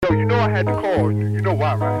you know I had to call you. You know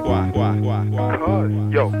why, right? Why? Because,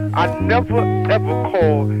 yo, I never ever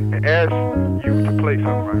call and ask you to play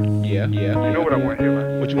something, right? Yeah. You know what I want to hear,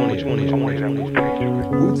 right? What you want to I want to hear that Wu-Tang shit.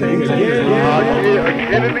 Wu-Tang again? Yeah,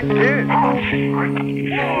 again and again.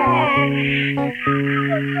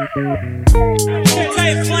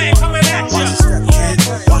 Wu-Tang Clan coming at ya.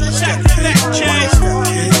 Check the neck, kid.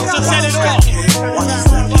 So set it off.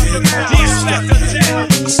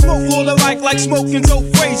 Smoke all the mic like smoking Joe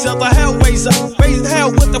Frazier, the Hellraiser, raising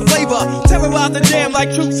hell with the flavor. Terrorize the jam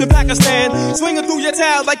like troops in Pakistan, swinging through your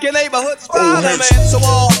town like your neighborhood Spider-Man. So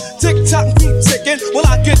tick-tock, keep ticking, while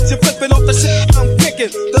I get you flipping off the shit I'm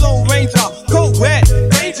kicking. The Lone Ranger, cold red,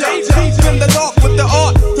 danger, deep in the dark with the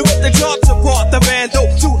art to rip the charts apart. The bando,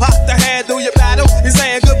 too hot to handle your battle. You're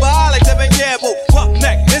saying goodbye like Devin Gamble. Pop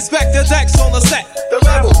neck, Inspector Dex on the set. The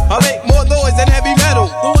rebel, I make more noise than heavy metal.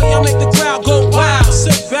 The way I make the crowd go wild.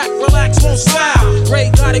 Sit back, relax, won't style. Ray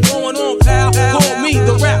got it going on, pal. Call me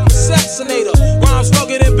the rap assassinator. Rhymes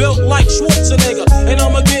rugged and built like Schwarzenegger. And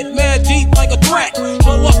I'ma get mad deep like a threat.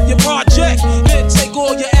 Blow up your project, then take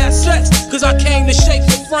all your assets. Cause I came to shake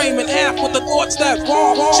the frame in half with the thoughts that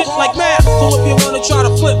bomb. Shit like math. So if you wanna try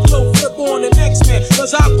to flip, yo, flip on the next man.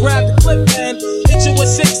 Cause I grab the clip and hit you with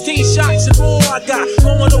 16 shots and all I got.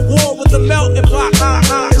 Going to war with the melting pot.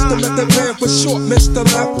 It's the method man for short, Mr.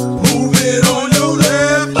 Left. Move it on your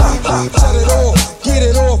left. Set it off, get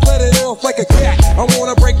it off, let it off like a cat. I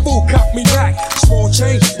wanna break food, cop me back. Small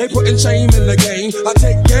change, they putting shame in the game. I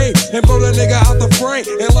take game and blow the nigga out the frame.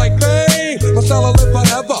 And like bang, my style will live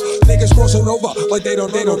forever. Niggas crossing over like they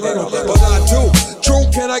don't. But I do. True,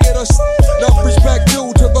 can I get a enough respect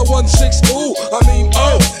due to the 1-6 ooh? I mean,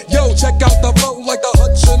 oh, yo, check out the flow like the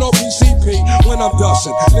Hudson or PCP. When I'm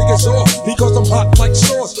dusting, niggas off because I'm hot like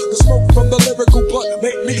sauce. The smoke from the lyrical blunt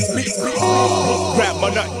make me grab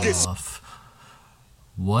my nut.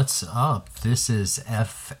 What's up? This is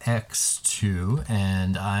FX2,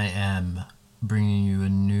 and I am bringing you a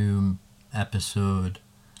new episode,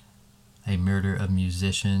 A Murder of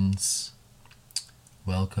Musicians.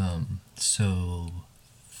 Welcome. So,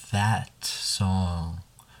 that song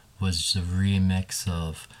was a remix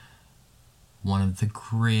of one of the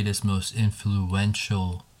greatest, most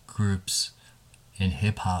influential groups in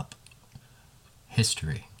hip-hop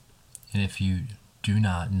history. And if you do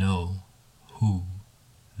not know who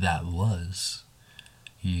that was,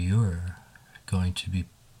 you're going to be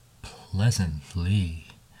pleasantly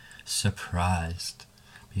surprised,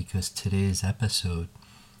 because today's episode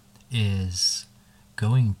is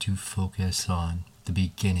going to focus on the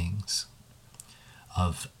beginnings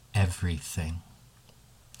of everything.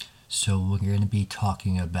 So we're going to be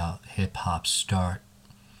talking about hip-hop start.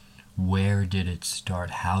 Where did it start?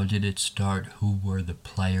 How did it start? Who were the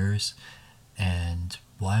players? And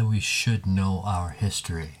why we should know our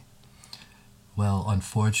history. Well,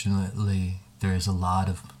 unfortunately, there's a lot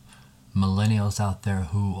of millennials out there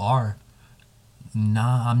who are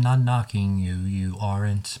I'm not knocking you. You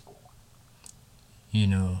aren't,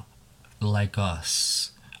 like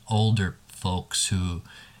us, older folks who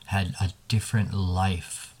had a different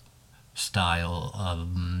lifestyle, a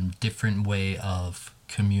different way of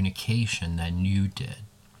communication than you did.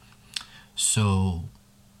 So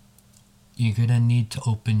you're going to need to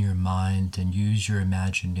open your mind and use your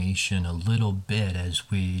imagination a little bit as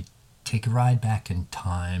we take a ride back in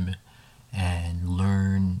time and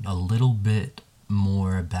learn a little bit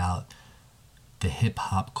more about the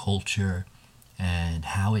hip-hop culture and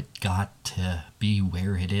how it got to be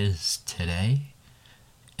where it is today,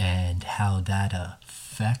 and how that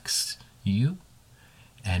affects you,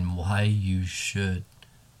 and why you should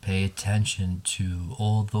pay attention to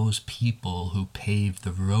all those people who paved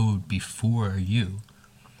the road before you,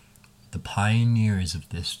 the pioneers of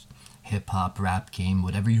this hip-hop rap game,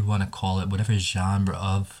 whatever you want to call it, whatever genre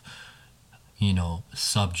of,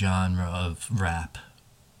 subgenre of rap,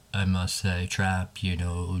 I must say, trap,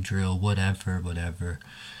 drill, whatever.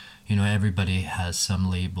 Everybody has some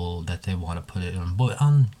label that they want to put it on. But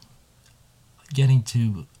I'm getting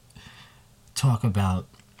to talk about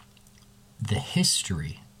the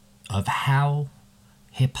history of how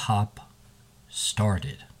hip-hop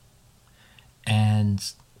started. And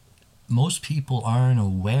most people aren't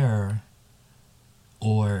aware,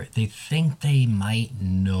 or they think they might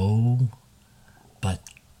know, but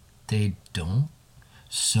they don't.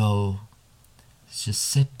 So just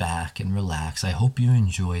sit back and relax. I hope you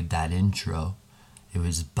enjoyed that intro. It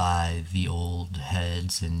was by the Old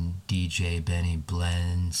Heads and DJ Benny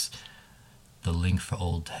Blends. The link for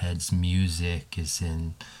Old Heads music is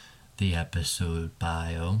in the episode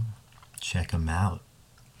bio. Check them out.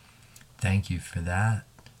 Thank you for that,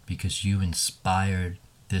 because you inspired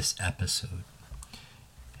this episode.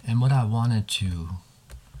 And what I wanted to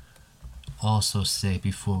also say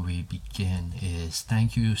before we begin is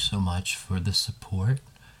thank you so much for the support.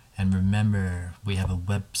 And remember, we have a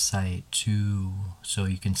website too, so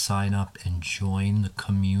you can sign up and join the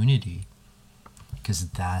community, because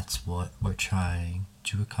that's what we're trying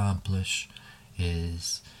to accomplish,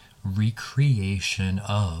 is recreation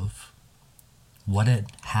of what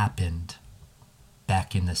had happened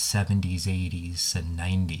back in the 70s, 80s, and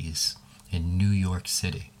 90s in New York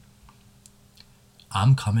City.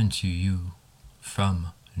 I'm coming to you from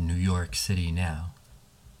New York City now.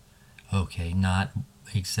 Okay, not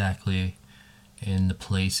exactly in the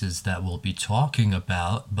places that we'll be talking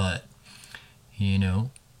about, but you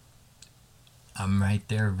know, I'm right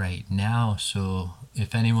there right now. So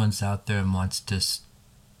if anyone's out there and wants to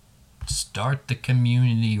start the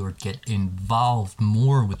community or get involved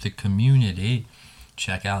more with the community,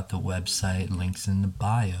 check out the website, links in the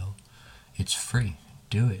bio. It's free.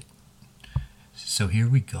 Do it. So here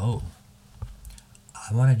we go.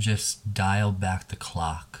 I want to just dial back the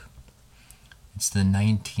clock. It's the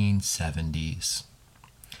 1970s,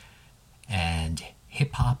 and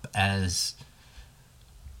hip-hop as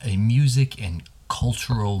a music and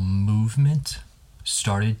cultural movement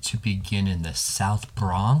started to begin in the South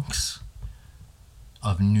Bronx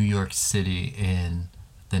of New York City in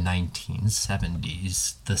the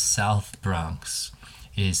 1970s. The South Bronx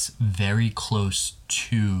is very close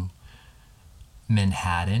to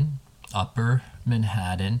Manhattan, Upper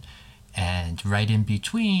Manhattan, and right in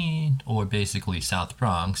between, or basically South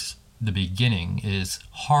Bronx, the beginning is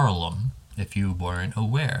Harlem, if you weren't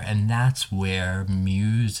aware. And that's where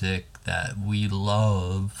music that we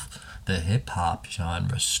love, the hip-hop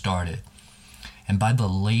genre, started. And by the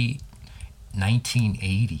late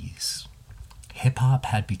 1980s, hip-hop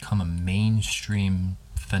had become a mainstream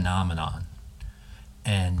phenomenon.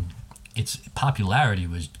 And its popularity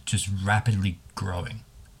was just rapidly growing.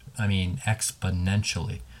 I mean,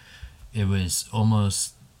 exponentially. It was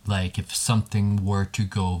almost like if something were to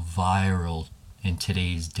go viral in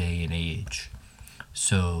today's day and age.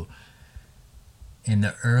 So in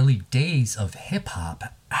the early days of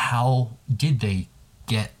hip-hop, how did they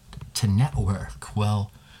get to network?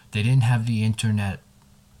 Well, they didn't have the internet.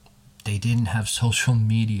 They didn't have social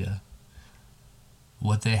media.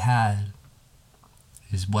 What they had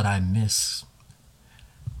is what I miss.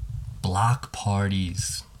 Block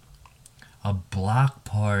parties. A block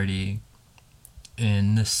party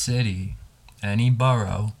in the city, any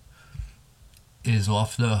borough, is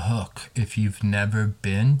off the hook. If you've never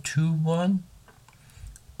been to one,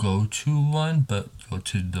 go to one, but go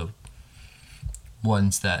to the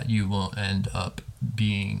ones that you will end up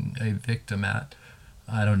being a victim at.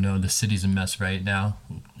 I don't know, the city's a mess right now.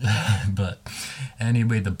 But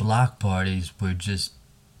anyway, the block parties were just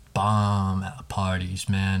bomb parties,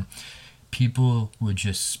 man. People were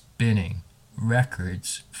just spinning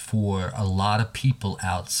records for a lot of people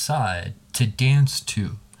outside to dance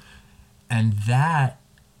to. And that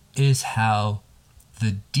is how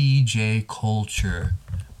the DJ culture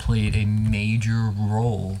played a major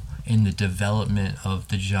role in the development of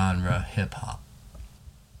the genre hip-hop.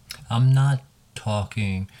 I'm not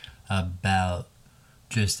talking about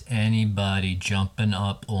just anybody jumping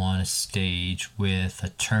up on a stage with a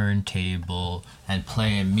turntable and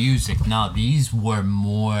playing music. No, these were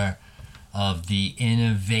more of the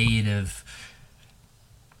innovative,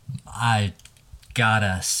 I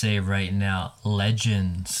gotta say right now,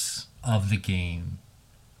 legends of the game.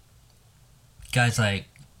 Guys like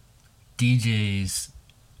DJs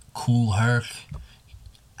Kool Herc,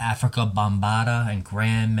 Africa Bambaataa, and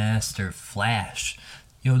Grandmaster Flash.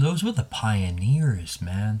 Yo, those were the pioneers,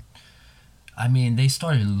 man. I mean, they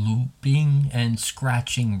started looping and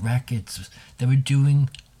scratching records. They were doing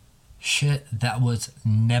shit that was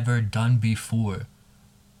never done before.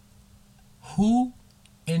 Who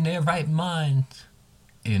in their right mind,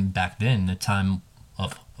 in back then, the time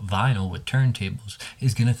of vinyl with turntables,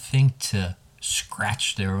 is gonna think to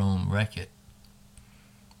scratch their own record?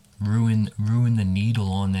 Ruin the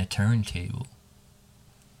needle on their turntable.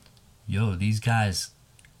 Yo, these guys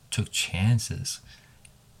took chances,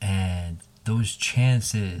 and those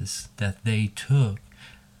chances that they took,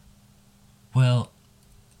 well,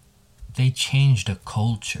 they changed a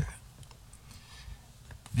culture.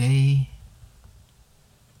 They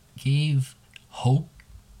gave hope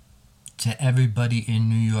to everybody in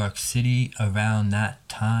New York City around that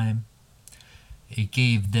time. It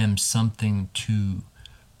gave them something to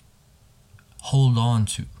hold on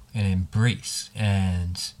to and embrace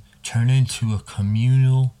and turn into a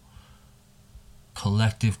communal,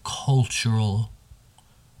 collective, cultural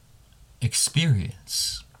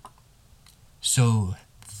experience. So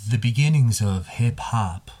the beginnings of hip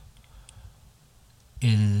hop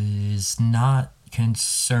is not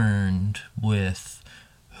concerned with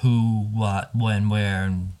who, what, when, where,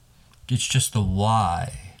 and it's just the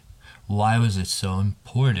why. Why was it so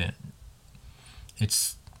important?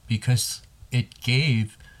 It's because it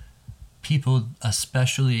gave people,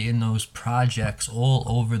 especially in those projects all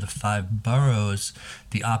over the 5 boroughs,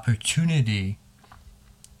 the opportunity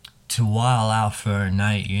to while out for a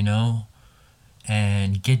night, you know,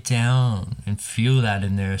 and get down and feel that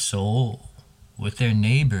in their soul with their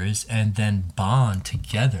neighbors and then bond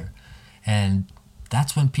together. And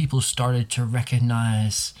that's when people started to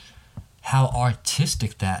recognize how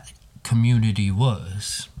artistic that community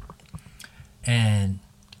was. And,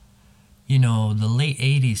 you know, the late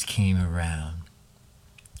 80s came around,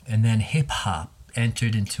 and then hip-hop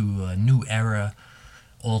entered into a new era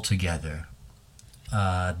altogether.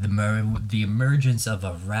 The emergence of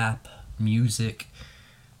a rap music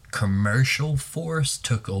commercial force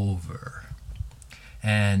took over,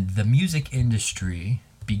 and the music industry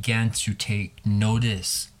began to take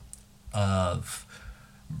notice of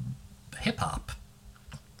hip-hop,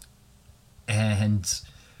 and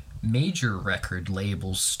major record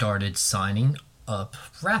labels started signing up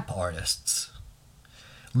rap artists,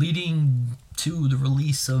 leading to the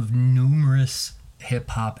release of numerous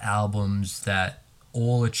hip-hop albums that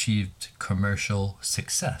all achieved commercial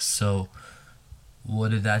success. So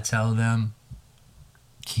what did that tell them?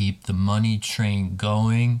 Keep the money train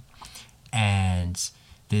going, and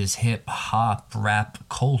this hip-hop rap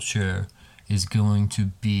culture is going to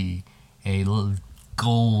be a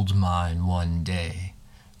gold mine one day.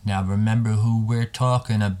 Now remember who we're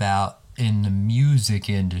talking about in the music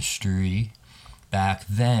industry back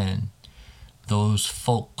then. Those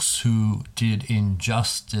folks who did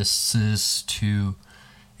injustices to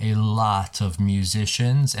a lot of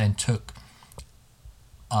musicians and took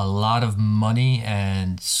a lot of money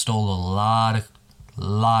and stole a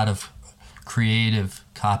lot of creative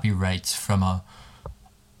copyrights from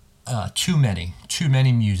too many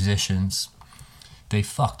musicians. They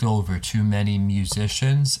fucked over too many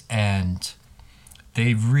musicians, and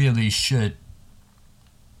they really should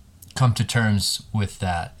come to terms with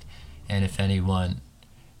that. And if anyone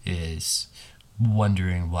is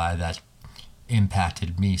wondering why that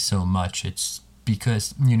impacted me so much, it's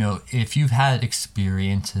because, you know, if you've had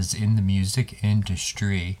experiences in the music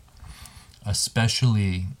industry,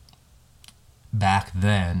 especially back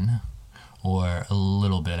then or a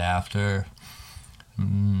little bit after,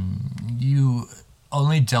 you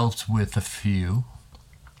only dealt with a few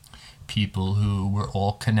people who were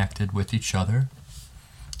all connected with each other.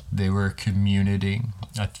 They were a community.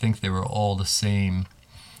 I think they were all the same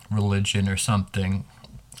religion or something,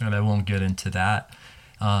 and I won't get into that.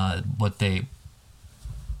 What they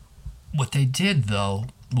did, though,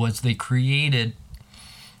 was they created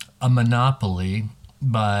a monopoly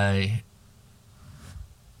by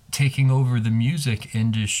taking over the music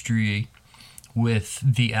industry with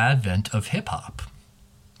the advent of hip-hop,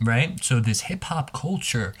 right? So this hip-hop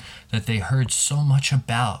culture that they heard so much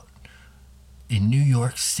about in New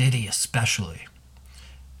York City especially.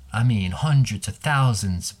 I mean, hundreds of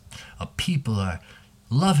thousands of people are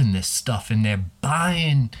loving this stuff, and they're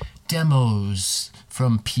buying demos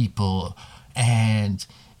from people, and,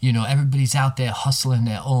 you know, everybody's out there hustling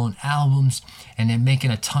their own albums, and they're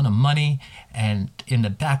making a ton of money, and in the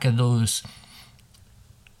back of those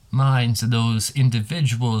minds of those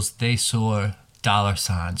individuals, they saw dollar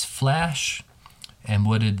signs flash, and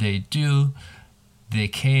what did they do? They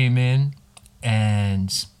came in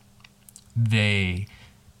and they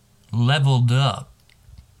leveled up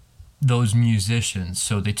those musicians.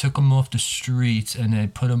 So they took them off the streets and they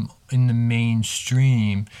put them in the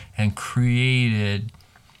mainstream and created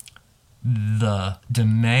the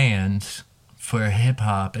demand for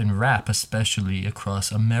hip-hop and rap, especially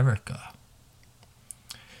across America.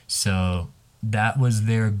 So that was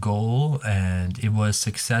their goal, and it was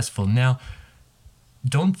successful. Now,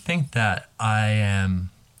 don't think that I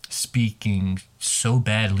am speaking so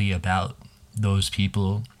badly about those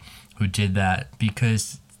people who did that,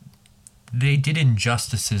 because they did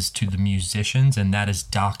injustices to the musicians, and that is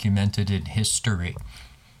documented in history.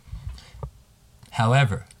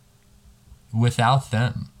 However, without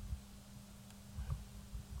them,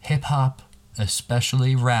 hip-hop,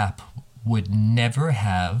 especially rap, would never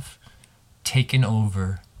have taken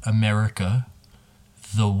over America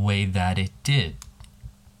the way that it did.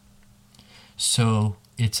 So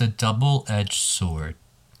it's a double-edged sword.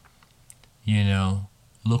 You know,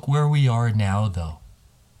 look where we are now, though.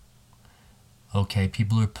 Okay,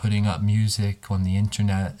 people are putting up music on the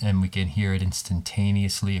internet and we can hear it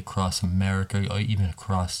instantaneously across America or even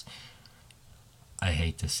across, I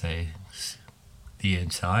hate to say, the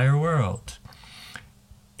entire world.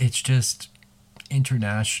 It's just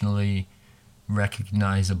internationally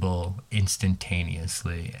recognizable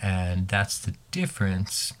instantaneously, and that's the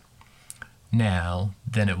difference now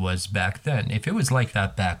than it was back then. If it was like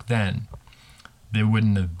that back then, there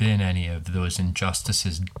wouldn't have been any of those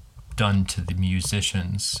injustices done to the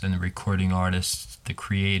musicians and the recording artists, the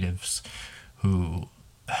creatives, who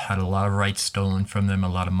had a lot of rights stolen from them, a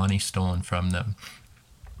lot of money stolen from them,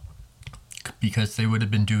 because they would have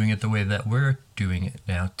been doing it the way that we're doing it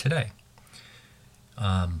now today.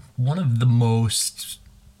 One of the most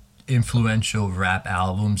influential rap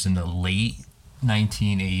albums in the late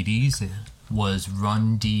 1980s was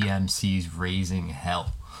Run DMC's Raising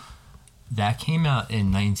Hell. That came out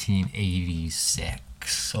in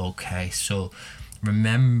 1986. Okay, so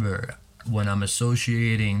remember, when I'm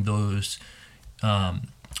associating those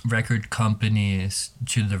record companies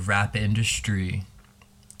to the rap industry,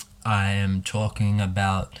 I am talking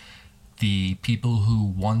about the people who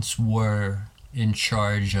once were in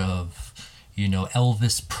charge of,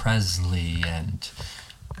 Elvis Presley and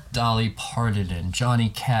Dolly Parton and Johnny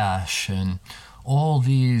Cash and all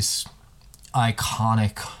these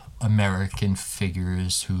iconic American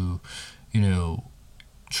figures who,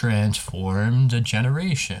 transformed a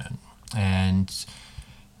generation. And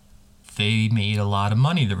they made a lot of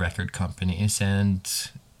money, the record companies. And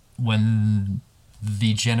when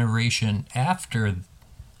the generation after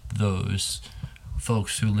those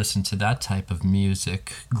folks who listened to that type of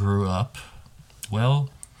music grew up, well,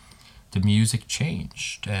 the music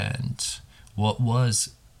changed. And what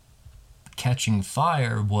was catching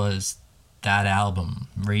fire was that album,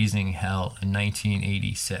 Raising Hell, in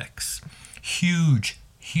 1986.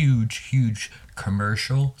 Huge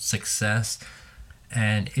commercial success,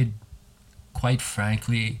 and it quite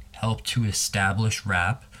frankly helped to establish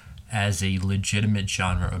rap as a legitimate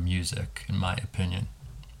genre of music, in my opinion.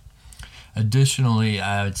 Additionally,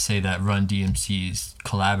 I would say that Run DMC's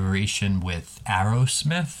collaboration with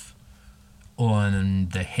Aerosmith on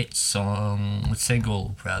the hit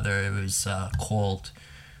single, it was called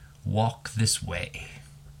Walk This Way.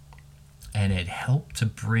 And it helped to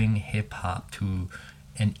bring hip-hop to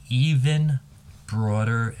an even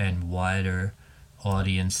broader and wider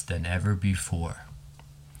audience than ever before.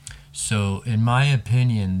 So, in my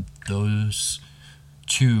opinion, those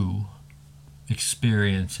two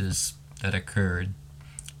experiences that occurred,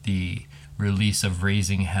 the release of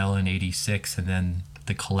Raising Hell in 86 and then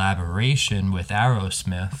the collaboration with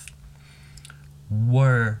Aerosmith,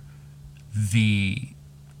 were the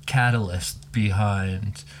catalyst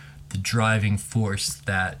behind the driving force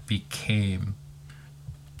that became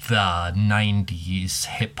the 90s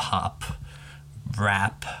hip-hop,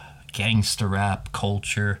 rap, gangster rap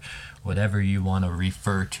culture, whatever you want to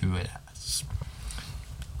refer to it as.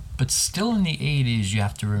 But still in the 80s, you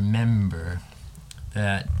have to remember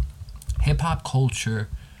that hip-hop culture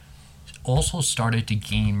also started to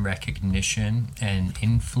gain recognition and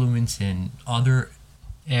influence in other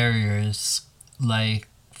areas like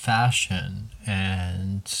fashion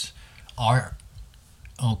and art.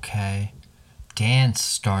 Okay, dance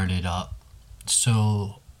started up.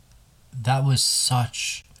 So that was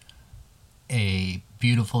such a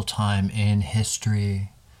beautiful time in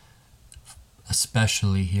history,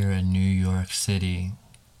 especially here in New York City.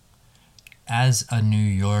 As a New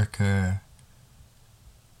Yorker,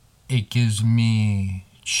 it gives me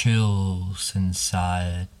chills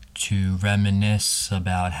inside to reminisce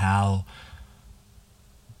about how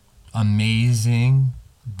amazing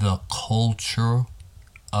the culture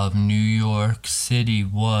of New York City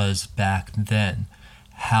was back then.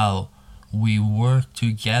 How we worked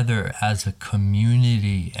together as a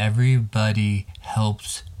community. Everybody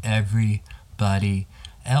helps everybody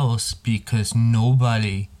else because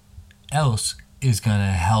nobody else is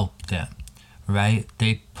gonna help them, right?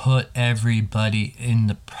 They put everybody in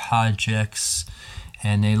the projects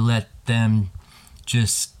and they let them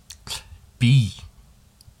just be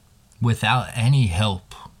without any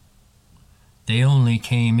help. They only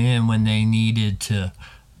came in when they needed to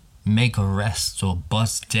make arrests or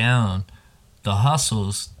bust down the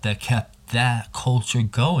hustles that kept that culture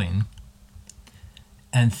going.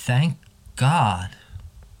 And thank God,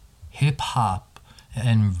 hip-hop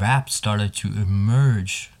and rap started to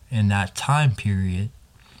emerge in that time period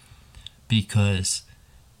because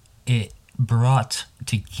it brought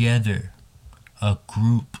together a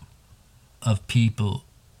group of people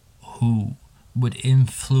who would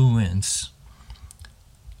influence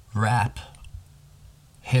rap,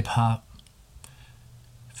 hip-hop,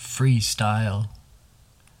 freestyle,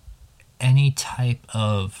 any type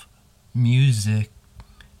of music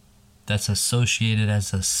that's associated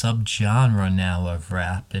as a subgenre now of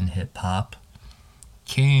rap and hip-hop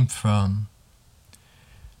came from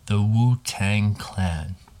the Wu-Tang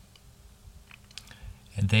Clan.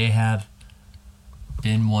 And they have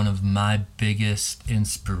been one of my biggest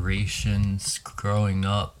inspirations growing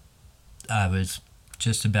up. I was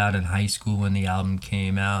just about in high school when the album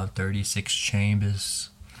came out, 36 Chambers.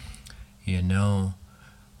 You know,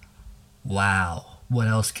 wow. What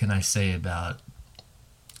else can I say about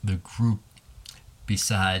the group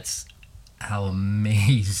besides how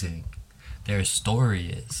amazing their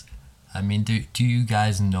story is? I mean, do you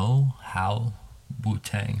guys know how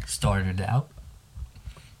Wu-Tang started out?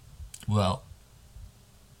 Well,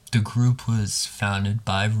 the group was founded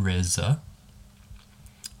by RZA,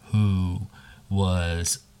 who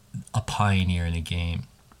was a pioneer in the game.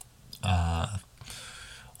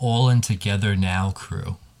 All In Together Now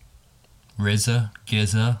crew. RZA,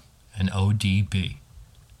 GZA, and ODB.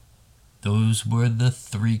 Those were the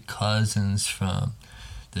three cousins from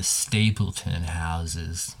the Stapleton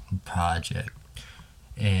Houses project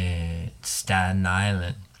in Staten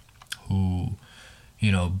Island, who,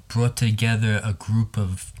 you know, brought together a group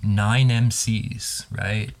of 9 MCs,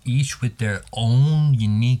 right? Each with their own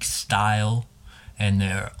unique style and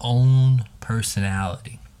their own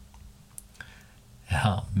personality.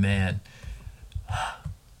 Oh, man.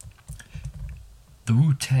 The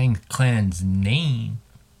Wu-Tang Clan's name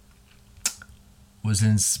was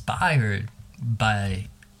inspired by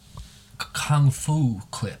kung fu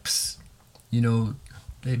clips. You know,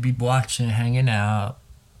 they'd be watching, hanging out,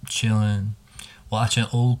 chilling, watching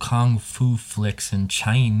old kung fu flicks in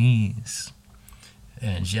Chinese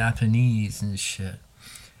and Japanese and shit.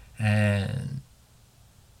 And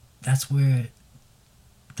that's where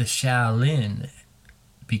the Shaolin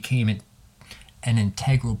became an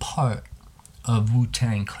integral part of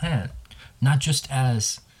Wu-Tang Clan. Not just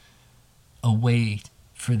as a way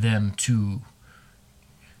for them to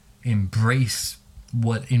embrace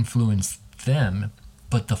what influenced them,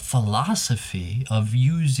 but the philosophy of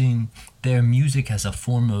using their music as a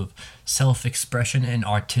form of self-expression and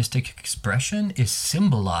artistic expression is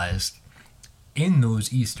symbolized in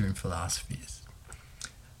those Eastern philosophies.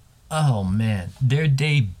 Oh man, their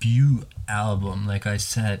debut album, like I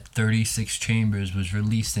said, 36 Chambers, was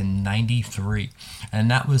released in 93, and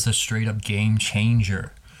that was a straight up game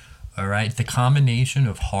changer. Alright, the combination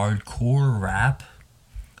of hardcore rap,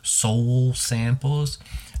 soul samples,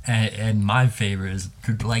 and my favorite is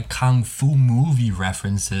like kung fu movie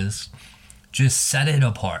references, just set it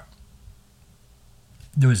apart.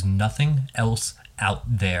 There was nothing else out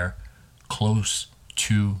there close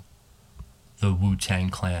to the Wu-Tang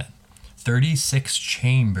Clan. 36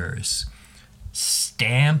 Chambers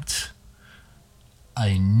stamped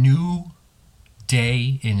a new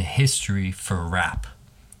day in history for rap.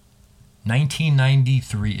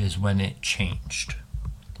 1993 is when it changed.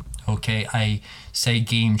 Okay, I say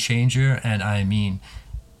game changer and I mean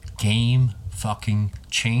game fucking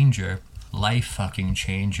changer, life fucking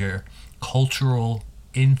changer, cultural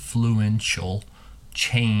influential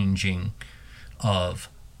changing of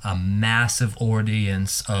a massive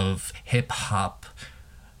audience of hip-hop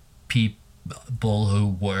people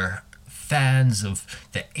who were fans of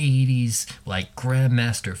the 80s, like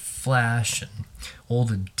Grandmaster Flash and all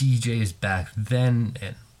the DJs back then,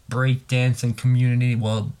 and breakdancing community.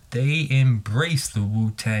 Well, they embraced the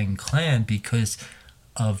Wu-Tang Clan because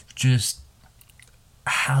of just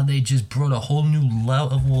how they just brought a whole new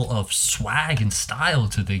level of swag and style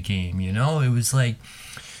to the game, you know? It was like,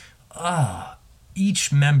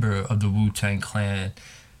 each member of the Wu-Tang Clan,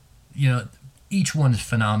 you know, each one is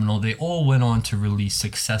phenomenal. They all went on to release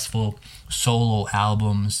successful solo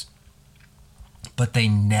albums, but they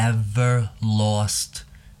never lost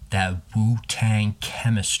that Wu-Tang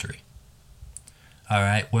chemistry.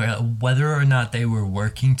 Alright, whether or not they were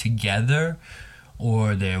working together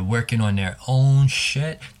or they're working on their own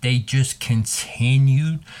shit, they just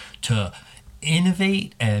continued to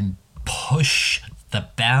innovate and push the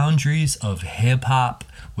boundaries of hip-hop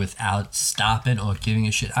without stopping or giving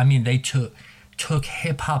a shit. I mean, they took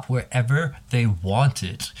hip-hop wherever they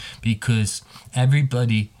wanted because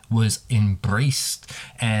everybody was embraced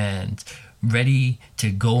and ready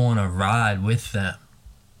to go on a ride with them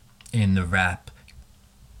in the rap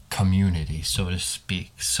community, so to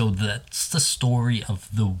speak. So that's the story of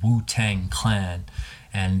the Wu-Tang Clan.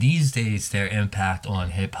 And these days, their impact on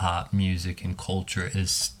hip-hop music and culture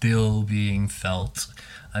is still being felt.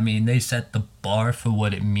 I mean, they set the bar for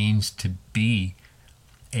what it means to be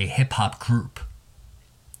a hip-hop group.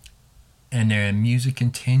 And their music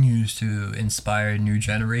continues to inspire new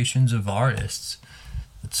generations of artists.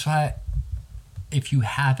 That's why, if you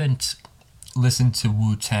haven't listened to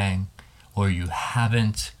Wu-Tang, or you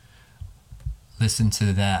haven't listened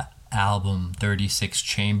to that album 36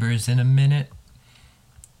 Chambers in a minute,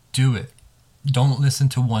 do it. Don't listen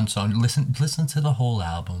to one song. Listen to the whole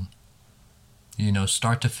album. You know,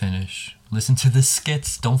 start to finish. Listen to the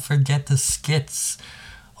skits. Don't forget the skits.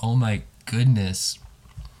 Oh my goodness.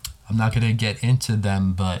 I'm not going to get into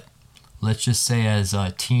them, but let's just say as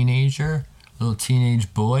a teenager, little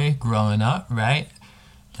teenage boy growing up, right?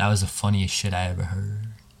 That was the funniest shit I ever heard.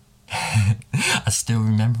 I still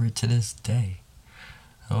remember it to this day.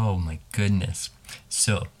 Oh my goodness.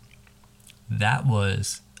 So, that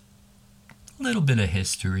was a little bit of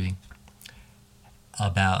history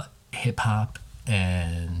about hip-hop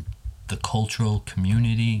and the cultural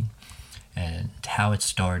community and how it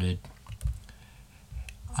started.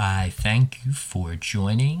 I thank you for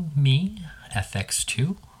joining me,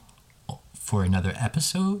 FX2, for another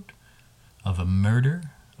episode of A Murder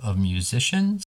of Musicians.